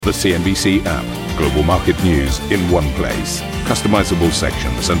The CNBC app. Global market news in one place. Customizable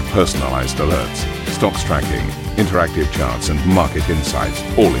sections and personalized alerts. Stocks tracking, interactive charts and market insights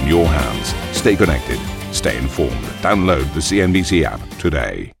all in your hands. Stay connected. Stay informed. Download the CNBC app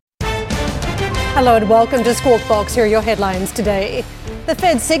today. Hello and welcome to Squawk Box. Here are your headlines today. The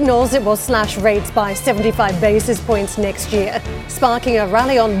Fed signals it will slash rates by 75 basis points next year, sparking a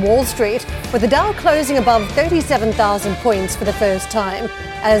rally on Wall Street, with the Dow closing above 37,000 points for the first time,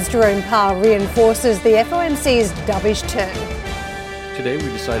 as Jerome Powell reinforces the FOMC's dovish turn. Today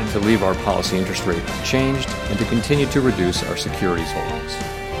we decided to leave our policy interest rate unchanged and to continue to reduce our securities holdings.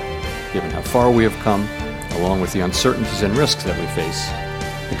 Given how far we have come, along with the uncertainties and risks that we face,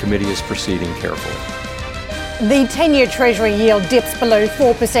 the committee is proceeding carefully. The 10-year Treasury yield dips below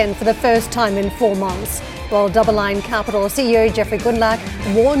 4% for the first time in 4 months, while Double Line Capital CEO Jeffrey Gundlach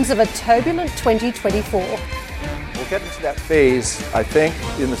warns of a turbulent 2024. We'll get into that phase, I think,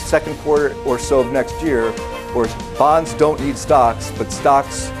 in the second quarter or so of next year, where bonds don't need stocks, but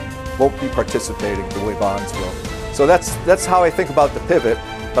stocks won't be participating the way bonds will. So that's how I think about the pivot,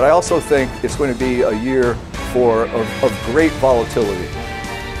 but I also think it's going to be a year of great volatility.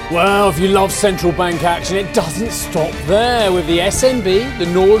 Well, if you love central bank action, it doesn't stop there, with the SNB, the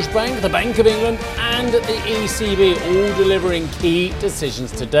Norges Bank, the Bank of England and the ECB all delivering key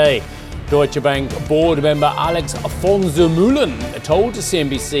decisions today. Deutsche Bank board member Alex von der Mühlen told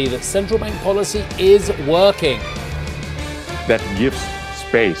CNBC that central bank policy is working. That gives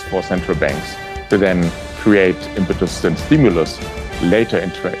space for central banks to then create impetus and stimulus later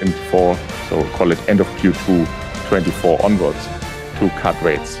in 24, so call it end of Q2 24 onwards, to cut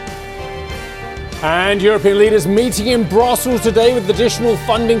rates. And European leaders meeting in Brussels today with additional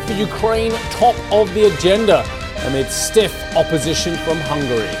funding for Ukraine top of the agenda amid stiff opposition from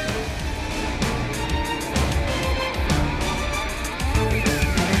Hungary.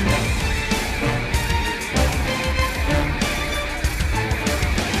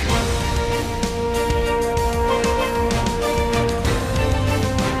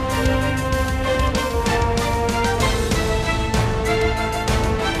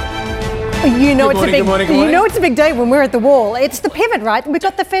 You know it's a big day when we're at the wall. It's the pivot, right? We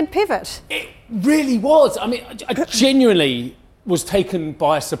got the Fed pivot. It really was. I mean, I genuinely was taken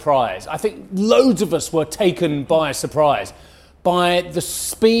by surprise. I think loads of us were taken by surprise by the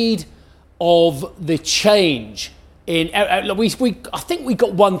speed of the change. I think we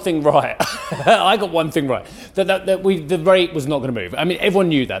got one thing right. I got one thing right. The rate was not going to move. I mean, everyone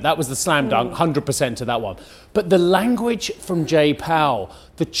knew that. That was the slam dunk, 100% to that one. But the language from Jay Powell,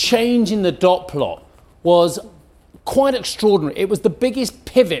 the change in the dot plot was quite extraordinary. It was the biggest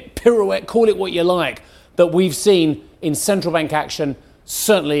pivot, pirouette, call it what you like, that we've seen in central bank action,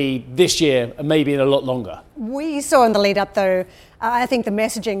 certainly this year and maybe in a lot longer. We saw in the lead up, though, I think the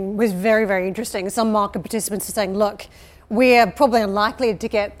messaging was very, very interesting. Some market participants are saying, look, we're probably unlikely to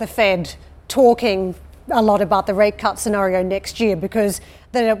get the Fed talking a lot about the rate cut scenario next year because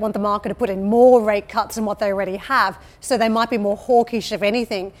they don't want the market to put in more rate cuts than what they already have. So they might be more hawkish, if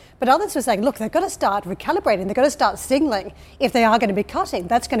anything. But others were saying, look, they've got to start recalibrating. They've got to start signaling if they are going to be cutting.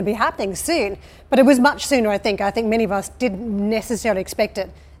 That's going to be happening soon. But it was much sooner, I think. I think many of us didn't necessarily expect it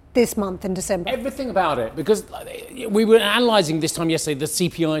this month in December. Everything about it, because we were analysing this time yesterday the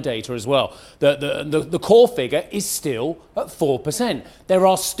CPI data as well. The core figure is still at 4%. There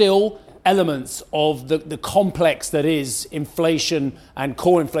are still elements of the complex that is inflation and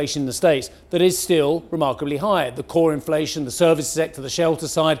core inflation in the States that is still remarkably high. The core inflation, the service sector, the shelter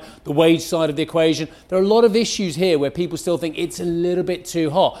side, the wage side of the equation. There are a lot of issues here where people still think it's a little bit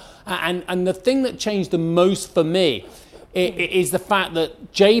too hot. And the thing that changed the most for me is the fact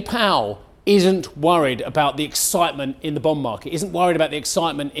that Jay Powell isn't worried about the excitement in the bond market, isn't worried about the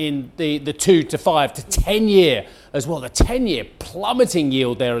excitement in the 2 to 5 to 10 year as well, the 10-year plummeting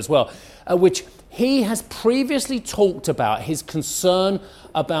yield there as well, which he has previously talked about his concern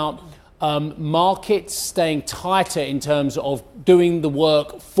about markets staying tighter in terms of doing the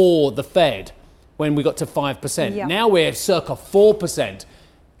work for the Fed when we got to 5%. Yeah. Now we're circa 4%.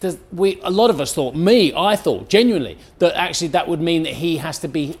 A lot of us thought, I thought genuinely that actually that would mean that he has to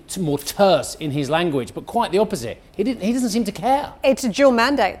be more terse in his language, but quite the opposite. He doesn't seem to care. It's a dual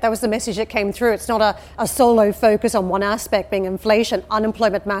mandate. That was the message that came through. It's not a solo focus on one aspect being inflation.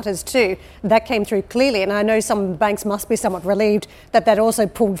 Unemployment matters too. That came through clearly. And I know some banks must be somewhat relieved that also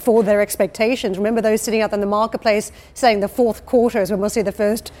pulled forward their expectations. Remember those sitting out in the marketplace saying the fourth quarter is when we'll see the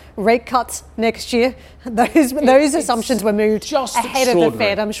first rate cuts next year. Those assumptions were moved just ahead of the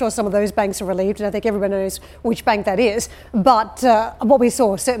Fed. I'm sure some of those banks are relieved, and I think everyone knows which bank that is. But what we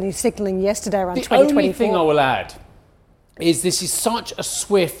saw certainly signalling yesterday around 2024. The only thing I will add is this is such a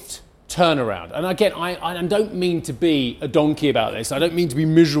swift turnaround. And again, I don't mean to be a donkey about this. I don't mean to be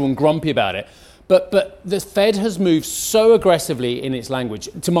miserable and grumpy about it. But the Fed has moved so aggressively in its language,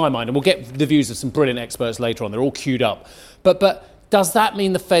 to my mind, and we'll get the views of some brilliant experts later on. They're all queued up. But does that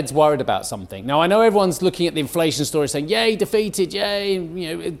mean the Fed's worried about something? Now, I know everyone's looking at the inflation story saying, yay, defeated,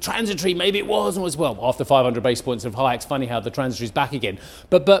 yay, transitory, maybe it was. Well, after 500 basis points of hikes, funny how the transitory's back again.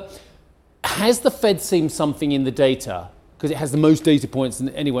 But has the Fed seen something in the data, because it has the most data points than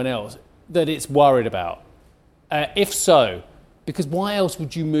anyone else, that it's worried about? If so, because why else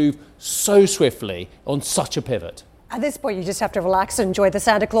would you move so swiftly on such a pivot? At this point, you just have to relax and enjoy the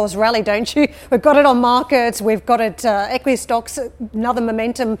Santa Claus rally, don't you? We've got it on markets. We've got it, equity stocks, another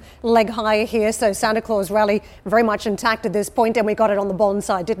momentum leg higher here. So Santa Claus rally very much intact at this point. And we got it on the bond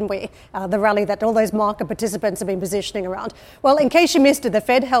side, didn't we? The rally that all those market participants have been positioning around. Well, in case you missed it, the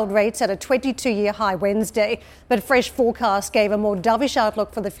Fed held rates at a 22-year high Wednesday. But fresh forecast gave a more dovish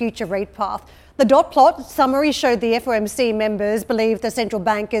outlook for the future rate path. The dot plot summary showed the FOMC members believe the central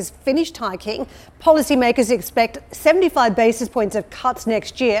bank is finished hiking. Policymakers expect 75 basis points of cuts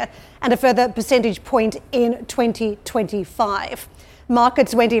next year and a further percentage point in 2025.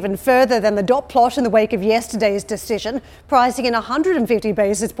 Markets went even further than the dot plot in the wake of yesterday's decision, pricing in 150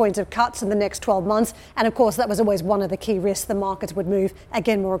 basis points of cuts in the next 12 months. And of course, that was always one of the key risks the markets would move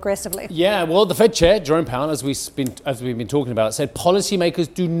again more aggressively. Yeah, well, the Fed chair, Jerome Powell, as we've been talking about, said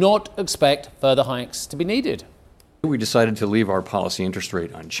policymakers do not expect further hikes to be needed. We decided to leave our policy interest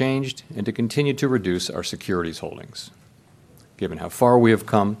rate unchanged and to continue to reduce our securities holdings. Given how far we have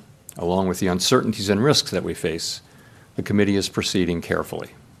come, along with the uncertainties and risks that we face, the committee is proceeding carefully.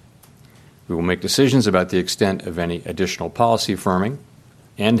 We will make decisions about the extent of any additional policy firming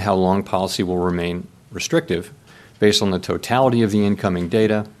and how long policy will remain restrictive based on the totality of the incoming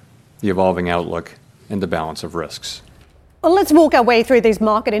data, the evolving outlook, and the balance of risks. Well, let's walk our way through these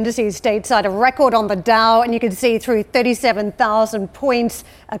market indices stateside. A record on the Dow, and you can see through 37,000 points,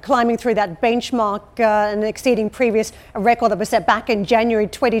 climbing through that benchmark and exceeding previous record that was set back in January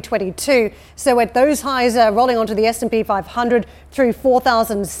 2022. So at those highs, rolling onto the S&P 500 through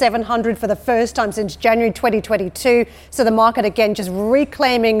 4,700 for the first time since January 2022. So the market again just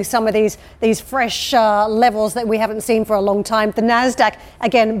reclaiming some of these fresh levels that we haven't seen for a long time. The Nasdaq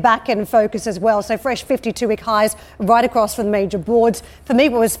again back in focus as well. So fresh 52-week highs right across from the major boards. For me,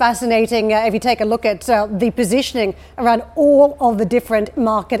 what was fascinating, if you take a look at the positioning around all of the different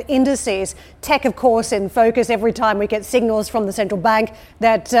market indices, tech, of course, in focus every time we get signals from the central bank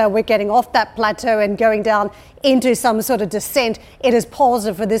that we're getting off that plateau and going down into some sort of descent. It is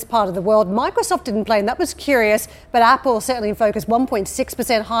positive for this part of the world. Microsoft didn't play, and that was curious, but Apple certainly in focus,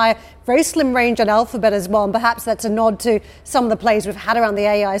 1.6% higher. Very slim range on Alphabet as well, and perhaps that's a nod to some of the plays we've had around the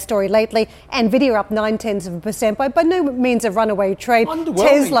AI story lately. Nvidia up 0.9%, by no means a runaway trade.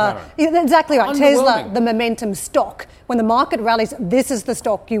 Tesla, exactly right. Tesla, the momentum stock. When the market rallies, this is the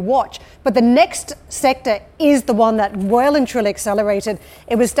stock you watch. But the next sector is the one that well and truly accelerated.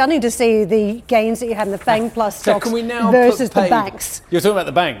 It was stunning to see the gains that you had in the FANG Plus stocks versus the banks. You're talking about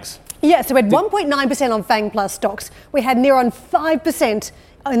the banks? Yeah, so we had 1.9% on FANG Plus stocks. We had near on 5%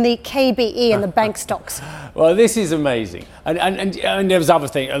 on the KBE and the bank stocks. Well, this is amazing. And there was other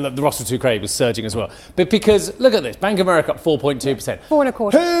thing, the Russell 2000 was surging as well. But because, look at this, Bank of America up 4.2%.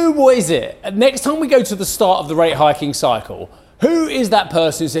 4.25%. Who is it? Next time we go to the start of the rate hiking cycle, who is that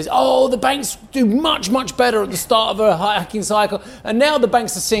person who says, oh, the banks do much, much better at the start of a hiking cycle, and now the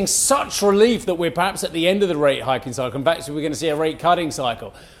banks are seeing such relief that we're perhaps at the end of the rate hiking cycle, and perhaps we're going to see a rate cutting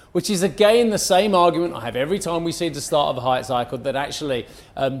cycle, which is again the same argument I have every time we see the start of a hike cycle, that actually,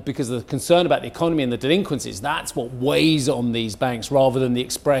 because of the concern about the economy and the delinquencies, that's what weighs on these banks rather than the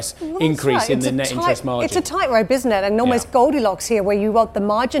express increase in the net interest margin. It's a tightrope, isn't it? And almost Goldilocks here, where you want the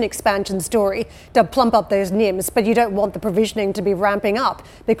margin expansion story to plump up those NIMs, but you don't want the provisioning to be ramping up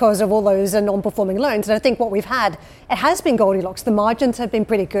because of all those non-performing loans. And I think what we've had, it has been Goldilocks. The margins have been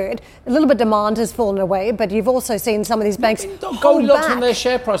pretty good. A little bit of demand has fallen away, but you've also seen some of these banks Goldilocks on their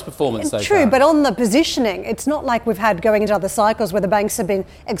share price performance. True, but on the positioning, it's not like we've had going into other cycles where the banks have been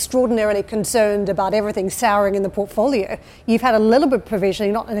extraordinarily concerned about everything souring in the portfolio. You've had a little bit of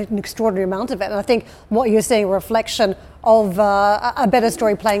provisioning, not an extraordinary amount of it. And I think what you're seeing a reflection of a better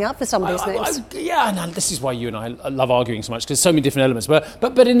story playing out for some of these names. This is why you and I love arguing so much, because so many different elements.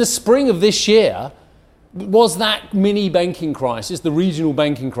 But in the spring of this year, was that mini banking crisis, the regional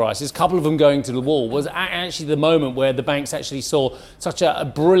banking crisis, a couple of them going to the wall, was actually the moment where the banks actually saw such a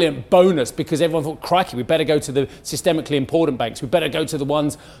brilliant bonus, because everyone thought, crikey, we better go to the systemically important banks. We better go to the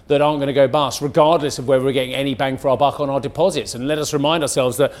ones that aren't going to go bust, regardless of whether we're getting any bang for our buck on our deposits. And let us remind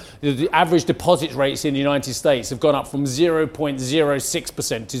ourselves that the average deposit rates in the United States have gone up from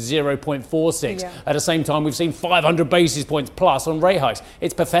 0.06% to 0.46%. At the same time, we've seen 500 basis points plus on rate hikes.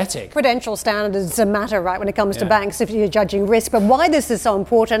 It's pathetic. Prudential standards matter, right, when it comes to banks if you're judging risk. But why this is so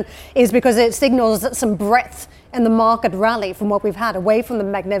important is because it signals some breadth in the market rally from what we've had away from the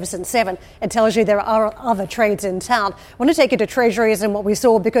Magnificent Seven. It tells you there are other trades in town. I want to take you to Treasuries and what we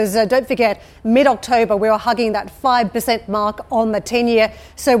saw, because don't forget, mid-October we were hugging that 5% mark on the 10-year.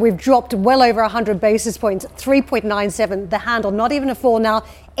 So we've dropped well over 100 basis points, 3.97 the handle, not even a 4 now.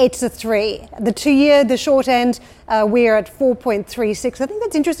 It's a 3. The 2-year, the short end, we're at 4.36. I think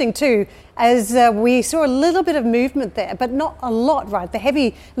that's interesting too, as we saw a little bit of movement there, but not a lot, right? The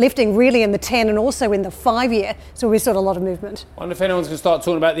heavy lifting really in the 10 and also in the 5-year. So we saw a lot of movement. I wonder if anyone's going to start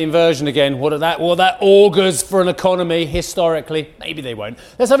talking about the inversion again. What that augurs for an economy historically. Maybe they won't.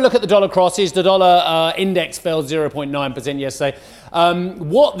 Let's have a look at the dollar crosses. The dollar index fell 0.9% yesterday.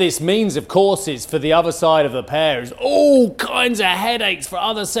 What this means, of course, is for the other side of the pair is all kinds of headaches for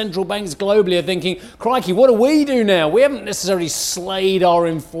other central banks globally are thinking, crikey, what do we do now? We haven't necessarily slayed our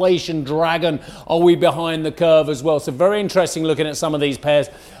inflation dragon. Are we behind the curve as well? So very interesting looking at some of these pairs.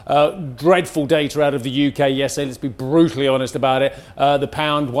 Dreadful data out of the UK yesterday. Let's be brutally honest about it. The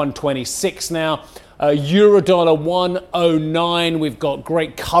pound 126 now. Euro dollar 109. We've got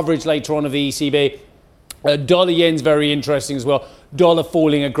great coverage later on of the ECB. Dollar yen's very interesting as well. Dollar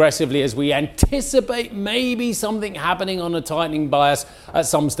falling aggressively as we anticipate maybe something happening on a tightening bias at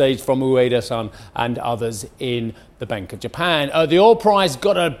some stage from Ueda-san and others in the Bank of Japan. The oil price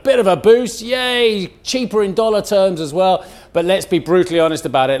got a bit of a boost. Yay, cheaper in dollar terms as well. But let's be brutally honest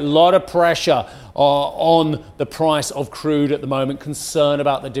about it. A lot of pressure on the price of crude at the moment. Concern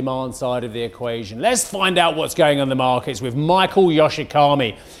about the demand side of the equation. Let's find out what's going on in the markets with Michael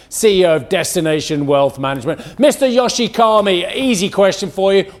Yoshikami, CEO of Destination Wealth Management. Mr. Yoshikami, easy question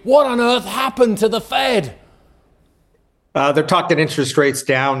for you. What on earth happened to the Fed? They're talking interest rates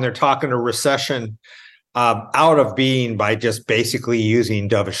down. They're talking a recession out of being by just basically using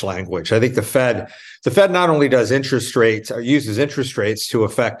dovish language. I think the Fed not only does interest rates or uses interest rates to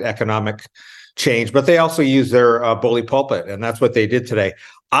affect economic change, but they also use their bully pulpit, and that's what they did today.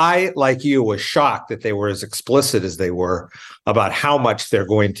 I, like you, was shocked that they were as explicit as they were about how much they're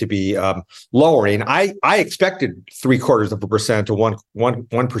going to be lowering. I expected 0.75% to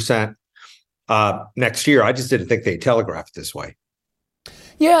 1% next year. I just didn't think they'd telegraph it this way.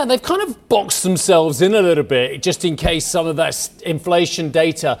 Yeah, they've kind of boxed themselves in a little bit, just in case some of that inflation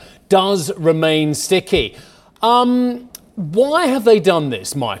data does remain sticky. Why have they done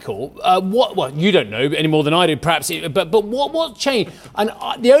this, Michael? Well, you don't know any more than I do, perhaps. But what changed? And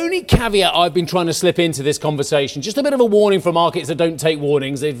the only caveat I've been trying to slip into this conversation, just a bit of a warning for markets that don't take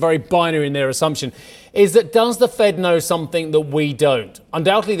warnings, they're very binary in their assumption, is that does the Fed know something that we don't?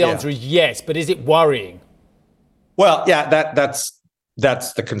 Undoubtedly, the answer is yes, but is it worrying? Well, yeah,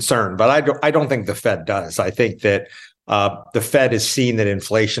 that's the concern, but I don't think the Fed does. I think that the Fed has seen that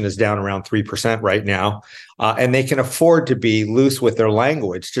inflation is down around 3% right now, and they can afford to be loose with their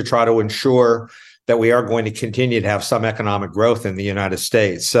language to try to ensure that we are going to continue to have some economic growth in the United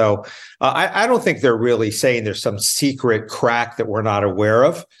States. So I don't think they're really saying there's some secret crack that we're not aware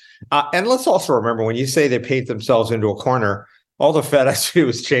of. And let's also remember, when you say they paint themselves into a corner, all the Fed has to do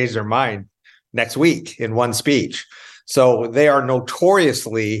is change their mind next week in one speech. So they are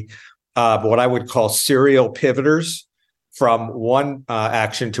notoriously what I would call serial pivoters from one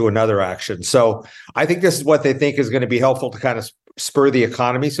action to another action. So I think this is what they think is going to be helpful to kind of spur the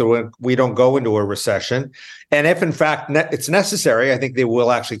economy so we don't go into a recession. And if, in fact, it's necessary, I think they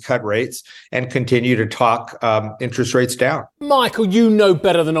will actually cut rates and continue to talk interest rates down. Michael, you know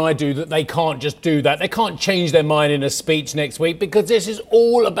better than I do that they can't just do that. They can't change their mind in a speech next week, because this is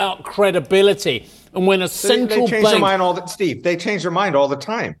all about credibility. And when a central they change their mind Steve, they change their mind all the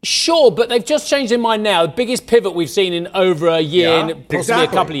time. Sure, but they've just changed their mind now. The biggest pivot we've seen in over a year, and possibly a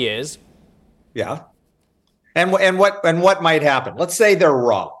couple of years. Yeah. And what might happen? Let's say they're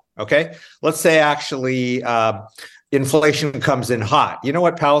wrong. Okay. Let's say actually inflation comes in hot. You know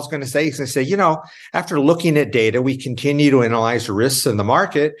what Powell's going to say? He's going to say, after looking at data, we continue to analyze risks in the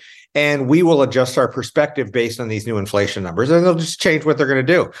market, and we will adjust our perspective based on these new inflation numbers, and they'll just change what they're going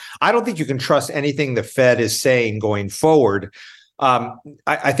to do. I don't think you can trust anything the Fed is saying going forward,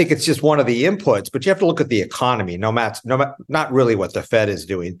 I think it's just one of the inputs, but you have to look at the economy, not really what the Fed is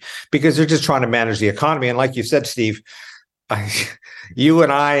doing, because they're just trying to manage the economy. And like you said, Steve, you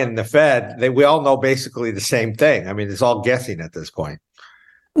and I and the Fed, we all know basically the same thing. I mean, it's all guessing at this point.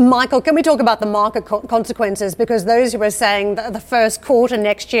 Michael, can we talk about the market consequences? Because those who are saying that the first quarter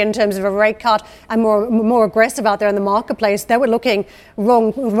next year in terms of a rate cut and more aggressive out there in the marketplace, they were looking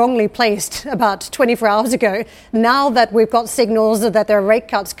wrongly placed about 24 hours ago. Now that we've got signals that there are rate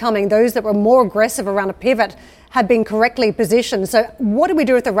cuts coming, those that were more aggressive around a pivot have been correctly positioned. So what do we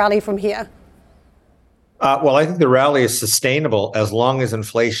do with the rally from here? Well, I think the rally is sustainable as long as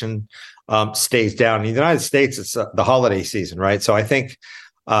inflation stays down. In the United States, it's the holiday season, right? So I think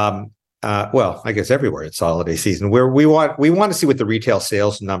well, I guess everywhere it's holiday season, where we want to see what the retail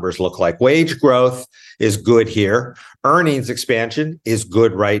sales numbers look like. Wage growth is good here. Earnings expansion is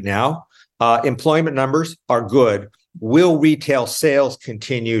good right now. Employment numbers are good. Will retail sales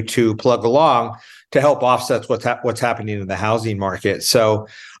continue to plug along to help offset what's happening in the housing market? So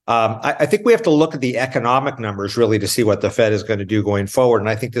I think we have to look at the economic numbers really to see what the Fed is going to do going forward. And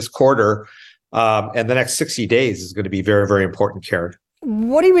I think this quarter and the next 60 days is going to be very, very important, Karen.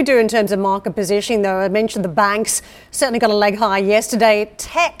 What do we do in terms of market positioning, though? I mentioned the banks certainly got a leg high yesterday.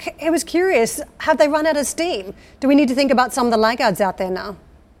 Tech, it was curious. Have they run out of steam? Do we need to think about some of the laggards out there now?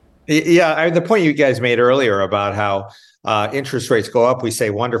 Yeah, the point you guys made earlier about how interest rates go up, we say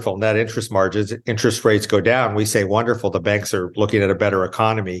wonderful, net interest margins. Interest rates go down, we say wonderful, the banks are looking at a better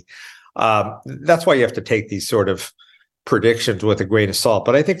economy. That's why you have to take these sort of predictions with a grain of salt.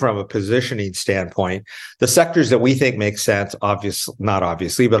 But I think from a positioning standpoint, the sectors that we think make sense, not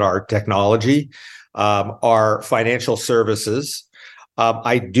obviously, but our technology, our financial services.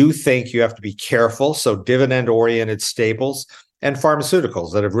 I do think you have to be careful. So dividend-oriented staples and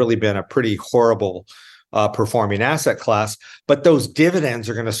pharmaceuticals that have really been a pretty horrible performing asset class. But those dividends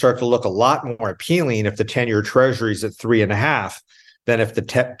are going to start to look a lot more appealing if the 10-year treasury is at 3.5 than if the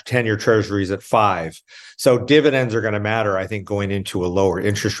 10-year treasury is at 5. So dividends are going to matter, I think, going into a lower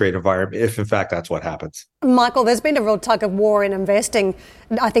interest rate environment, if in fact that's what happens. Michael, there's been a real tug of war in investing.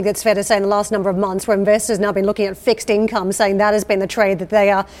 I think it's fair to say in the last number of months, where investors now been looking at fixed income, saying that has been the trade that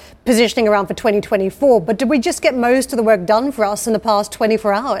they are positioning around for 2024. But did we just get most of the work done for us in the past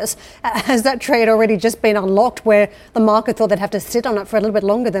 24 hours? Has that trade already just been unlocked where the market thought they'd have to sit on it for a little bit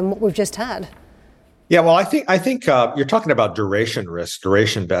longer than what we've just had? Yeah, well, I think you're talking about duration risk,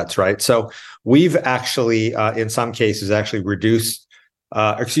 duration bets, right? So we've actually, in some cases, actually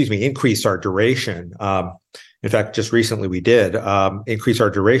increased our duration. In fact, just recently we did increase our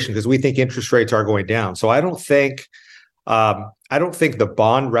duration because we think interest rates are going down. So I don't think the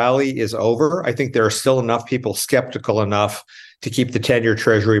bond rally is over. I think there are still enough people skeptical enough to keep the 10-year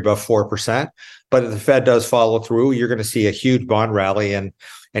treasury above 4%. But if the Fed does follow through, you're going to see a huge bond rally, and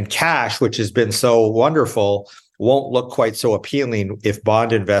cash, which has been so wonderful, won't look quite so appealing if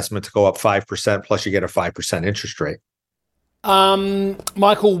bond investments go up 5%, plus you get a 5% interest rate.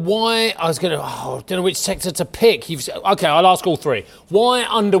 Michael, why? I don't know which sector to pick. Okay, I'll ask all three. Why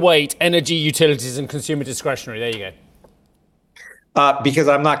underweight energy, utilities, and consumer discretionary? There you go. Because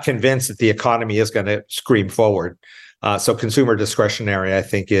I'm not convinced that the economy is going to scream forward. So consumer discretionary, I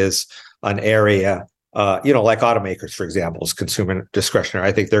think, is an area, like automakers, for example, is consumer discretionary.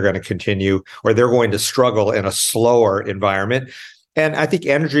 I think they're going to continue, or they're going to struggle in a slower environment. And I think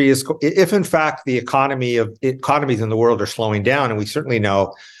energy is, if in fact the economies in the world are slowing down, and we certainly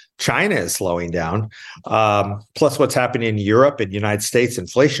know China is slowing down, plus what's happening in Europe and United States,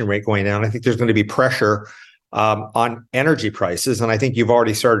 inflation rate going down, I think there's going to be pressure on energy prices. And I think you've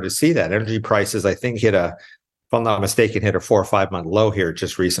already started to see that. Energy prices, I think, if I'm not mistaken, hit a 4 or 5 month low here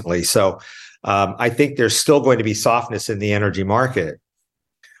just recently. So I think there's still going to be softness in the energy market.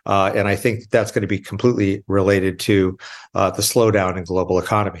 And I think that's going to be completely related to the slowdown in global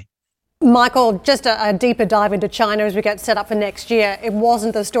economy. Michael, just a deeper dive into China as we get set up for next year. It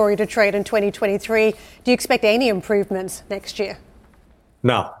wasn't the story to trade in 2023. Do you expect any improvements next year?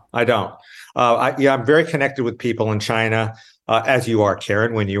 No, I don't. I'm very connected with people in China, as you are,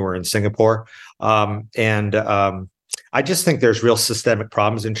 Karen, when you were in Singapore. I just think there's real systemic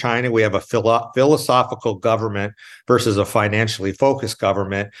problems in China. We have a philosophical government versus a financially focused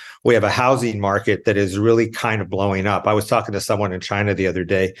government. We have a housing market that is really kind of blowing up. I was talking to someone in China the other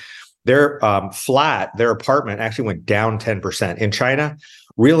day. Their apartment actually went down 10%. In China,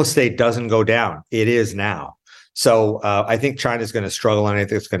 real estate doesn't go down. It is now. So I think China's going to struggle, and I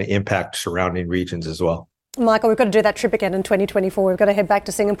think it's going to impact surrounding regions as well. Michael, we've got to do that trip again in 2024. We've got to head back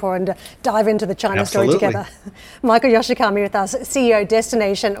to Singapore and dive into the China story together. Michael Yoshikami with us, CEO,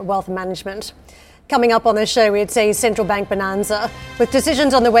 Destination Wealth Management. Coming up on the show, it's a central bank bonanza with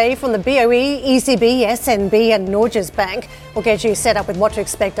decisions on the way from the BOE, ECB, SNB and Norges Bank. We'll get you set up with what to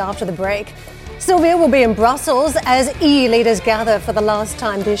expect after the break. Sylvia will be in Brussels as EU leaders gather for the last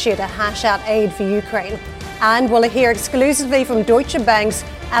time this year to hash out aid for Ukraine. And we'll hear exclusively from Deutsche Bank's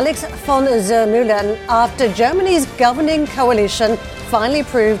Alex von Zermühlen after Germany's governing coalition finally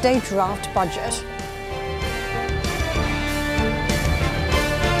approved a draft budget.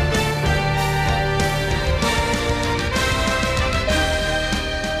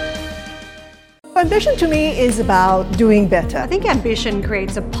 Ambition to me is about doing better. I think ambition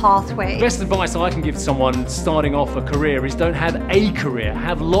creates a pathway. The best advice I can give someone starting off a career is don't have a career,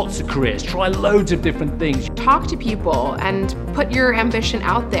 have lots of careers, try loads of different things. Talk to people and put your ambition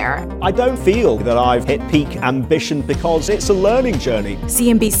out there. I don't feel that I've hit peak ambition because it's a learning journey.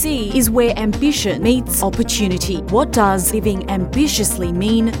 CNBC is where ambition meets opportunity. What does living ambitiously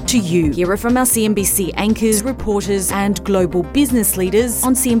mean to you? Hear it from our CNBC anchors, reporters and global business leaders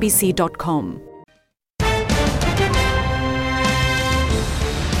on CNBC.com.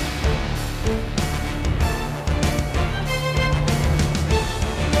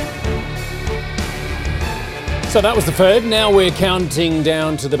 So that was the Fed. Now we're counting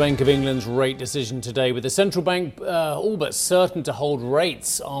down to the Bank of England's rate decision today, with the central bank all but certain to hold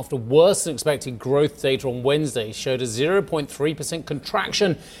rates after worse than expected growth data on Wednesday showed a 0.3%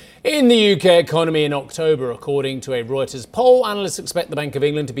 contraction in the UK economy in October. According to a Reuters poll, analysts expect the Bank of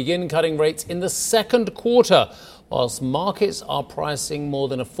England to begin cutting rates in the second quarter, whilst markets are pricing more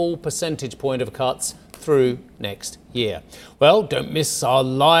than a full percentage point of cuts through next year. Well, don't miss our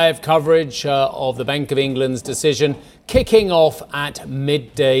live coverage of the Bank of England's decision, kicking off at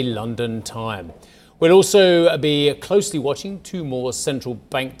midday London time. We'll also be closely watching two more central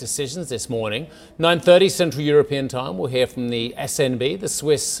bank decisions this morning. 9:30 Central European time, we'll hear from the SNB, the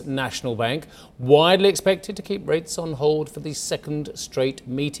Swiss National Bank, widely expected to keep rates on hold for the second straight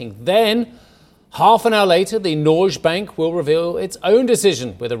meeting. Then, half an hour later, the Norges Bank will reveal its own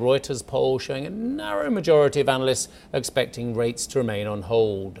decision, with a Reuters poll showing a narrow majority of analysts expecting rates to remain on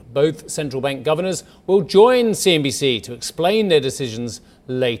hold. Both central bank governors will join CNBC to explain their decisions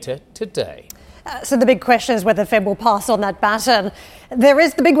later today. So the big question is whether the Fed will pass on that baton. There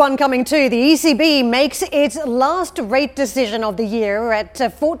is the big one coming too. The ECB makes its last rate decision of the year at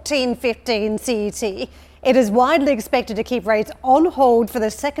 14:15 CET. It is widely expected to keep rates on hold for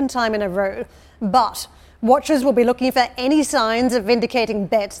the second time in a row. But watchers will be looking for any signs of indicating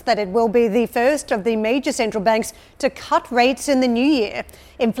bets that it will be the first of the major central banks to cut rates in the new year.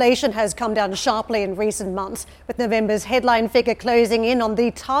 Inflation has come down sharply in recent months, with November's headline figure closing in on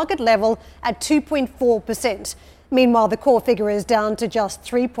the target level at 2.4%. Meanwhile, the core figure is down to just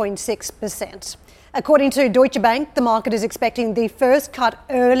 3.6%. According to Deutsche Bank, the market is expecting the first cut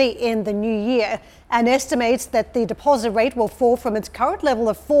early in the new year and estimates that the deposit rate will fall from its current level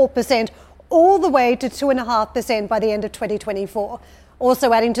of 4% all the way to 2.5% by the end of 2024.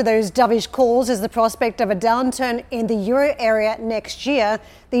 Also adding to those dovish calls is the prospect of a downturn in the euro area next year.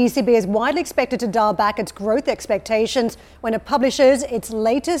 The ECB is widely expected to dial back its growth expectations when it publishes its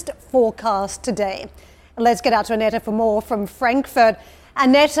latest forecast today. Let's get out to Annetta for more from Frankfurt.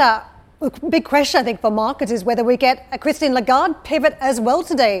 Annetta, big question I think for markets is whether we get a Christine Lagarde pivot as well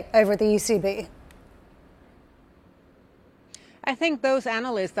today over at the ECB. I think those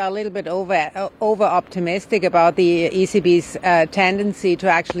analysts are a little bit over optimistic about the ECB's tendency to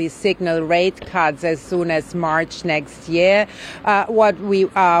actually signal rate cuts as soon as March next year. What we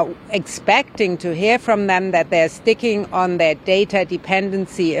are expecting to hear from them, that they're sticking on their data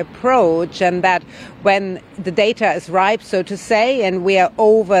dependency approach, and that when the data is ripe, so to say, and we are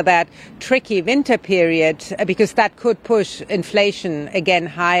over that tricky winter period, because that could push inflation again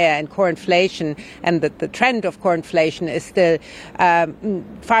higher, and core inflation and the trend of core inflation is still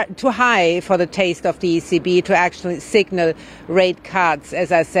far too high for the taste of the ECB to actually signal rate cuts,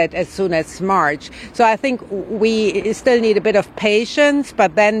 as I said, as soon as March. So I think we still need a bit of patience,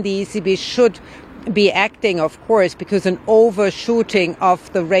 but then the ECB should be acting, of course, because an overshooting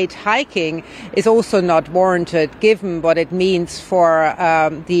of the rate hiking is also not warranted, given what it means for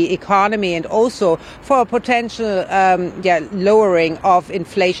the economy and also for a potential lowering of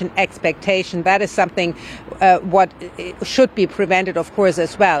inflation expectation. That is something what should be prevented, of course,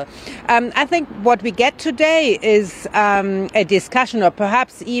 as well. I think what we get today is a discussion, or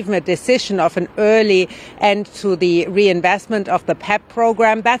perhaps even a decision, of an early end to the reinvestment of the PEP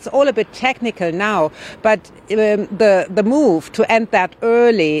program. That's all a bit technical now, now. But the move to end that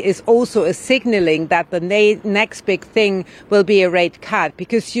early is also a signaling that the next big thing will be a rate cut,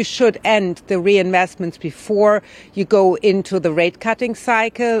 because you should end the reinvestments before you go into the rate cutting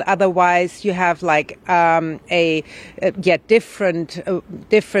cycle. Otherwise, you have like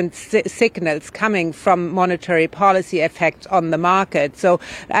different signals coming from monetary policy effects on the market. So,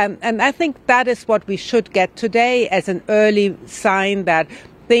 and I think that is what we should get today as an early sign that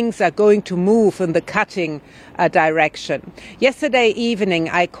things are going to move in the cutting direction. Yesterday evening,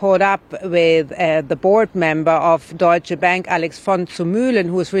 I caught up with the board member of Deutsche Bank, Alex von zu Mühlen,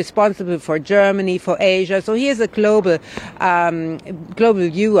 who is responsible for Germany, for Asia. So he has a global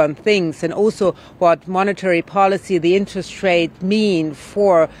view on things, and also what monetary policy, the interest rate mean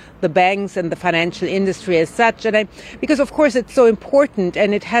for the banks and the financial industry as such. And because of course it's so important,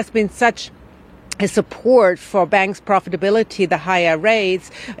 and it has been such a support for banks' profitability, the higher rates.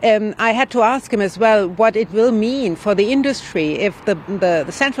 I had to ask him as well what it will mean for the industry if the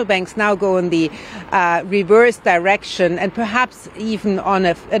central banks now go in the reverse direction, and perhaps even on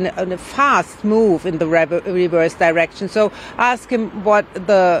a fast move in the reverse direction. So ask him what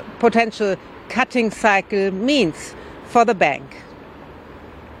the potential cutting cycle means for the bank.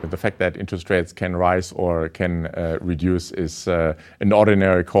 The fact that interest rates can rise or can reduce is an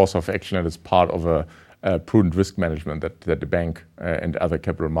ordinary course of action, and is part of a prudent risk management that the bank and other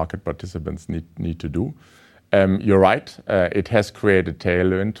capital market participants need to do. You're right, it has created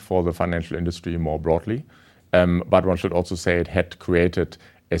tailwind for the financial industry more broadly, but one should also say it had created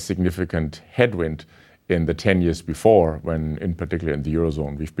a significant headwind in the 10 years before, when in particular in the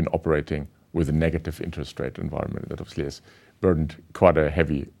Eurozone we've been operating with a negative interest rate environment that obviously has burdened quite a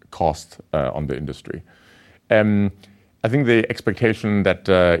heavy cost on the industry. I think the expectation that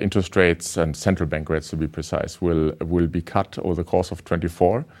interest rates and central bank rates, to be precise, will be cut over the course of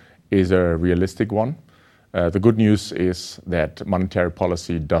 2024 is a realistic one. The good news is that monetary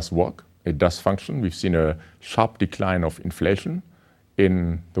policy does work. It does function. We've seen a sharp decline of inflation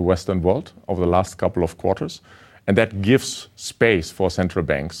in the Western world over the last couple of quarters, and that gives space for central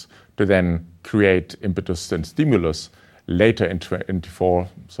banks to then create impetus and stimulus later in 2024,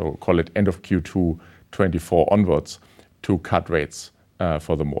 so call it end of Q2 24 onwards, to cut rates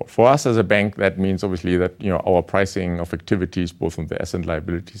furthermore. For us as a bank, that means obviously that our pricing of activities, both on the asset and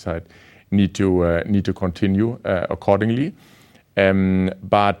liability side, need to continue accordingly.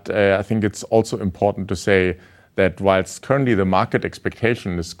 But I think it's also important to say that whilst currently the market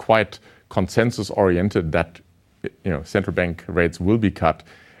expectation is quite consensus oriented that central bank rates will be cut,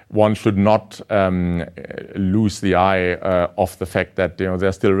 one should not lose the eye of the fact that there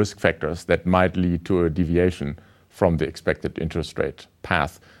are still risk factors that might lead to a deviation from the expected interest rate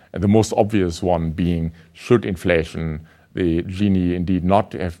path. And the most obvious one being, should inflation, the genie indeed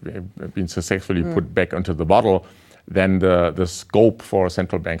not have been successfully put back into the bottle, then the scope for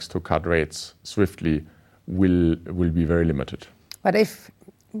central banks to cut rates swiftly will be very limited. But if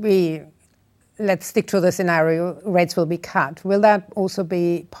let's stick to the scenario, rates will be cut. Will that also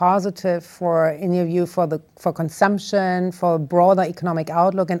be positive in your view, for consumption, for broader economic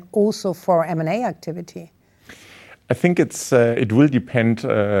outlook, and also for M&A activity? I think it will depend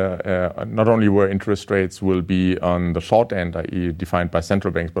not only where interest rates will be on the short end, i.e. defined by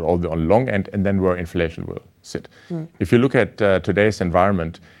central banks, but also on the long end, and then where inflation will sit. If you look at today's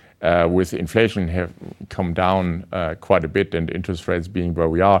environment, with inflation have come down quite a bit and interest rates being where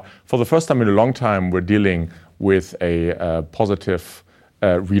we are, for the first time in a long time, we're dealing with a positive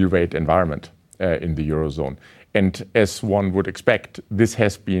real rate environment in the Eurozone. And as one would expect, this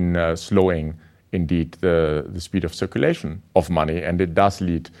has been slowing indeed the speed of circulation of money, and it does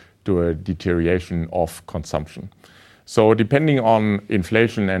lead to a deterioration of consumption. So depending on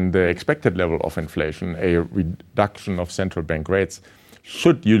inflation and the expected level of inflation, a reduction of central bank rates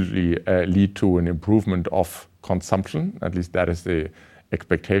should usually lead to an improvement of consumption. At least that is the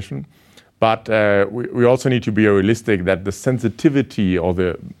expectation. But we also need to be realistic that the sensitivity or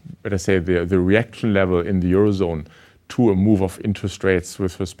the reaction level in the Eurozone to a move of interest rates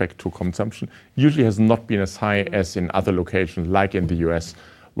with respect to consumption usually has not been as high as in other locations, like in the US,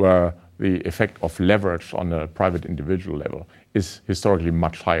 where the effect of leverage on a private individual level is historically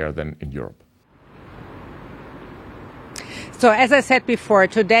much higher than in Europe. So as I said before,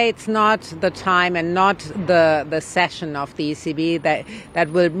 today it's not the time and not the session of the ECB that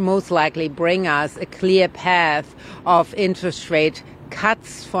will most likely bring us a clear path of interest rate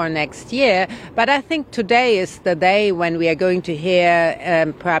cuts for next year. But I think today is the day when we are going to hear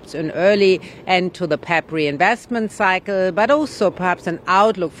perhaps an early end to the PEP reinvestment cycle, but also perhaps an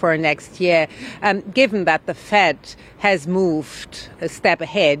outlook for next year, given that the Fed has moved a step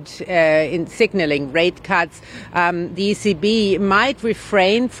ahead in signaling rate cuts. The ECB might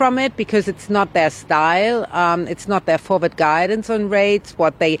refrain from it because it's not their style. It's not their forward guidance on rates.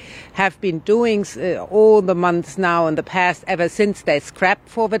 What they have been doing all the months now in the past, ever since they scrapped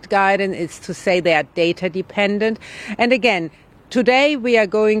forward guidance, is to say they are data dependent. And again, today we are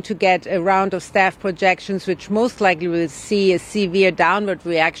going to get a round of staff projections which most likely will see a severe downward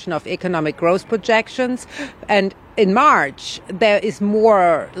reaction of economic growth projections. And in March, there is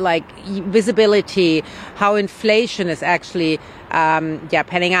more visibility how inflation is actually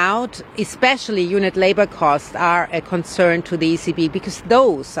panning out. Especially unit labor costs are a concern to the ECB because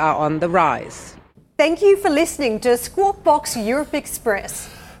those are on the rise. Thank you for listening to Squawk Box Europe Express.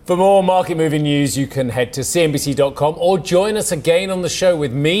 For more market-moving news, you can head to cnbc.com or join us again on the show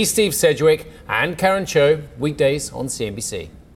with me, Steve Sedgwick, and Karen Cho, weekdays on CNBC.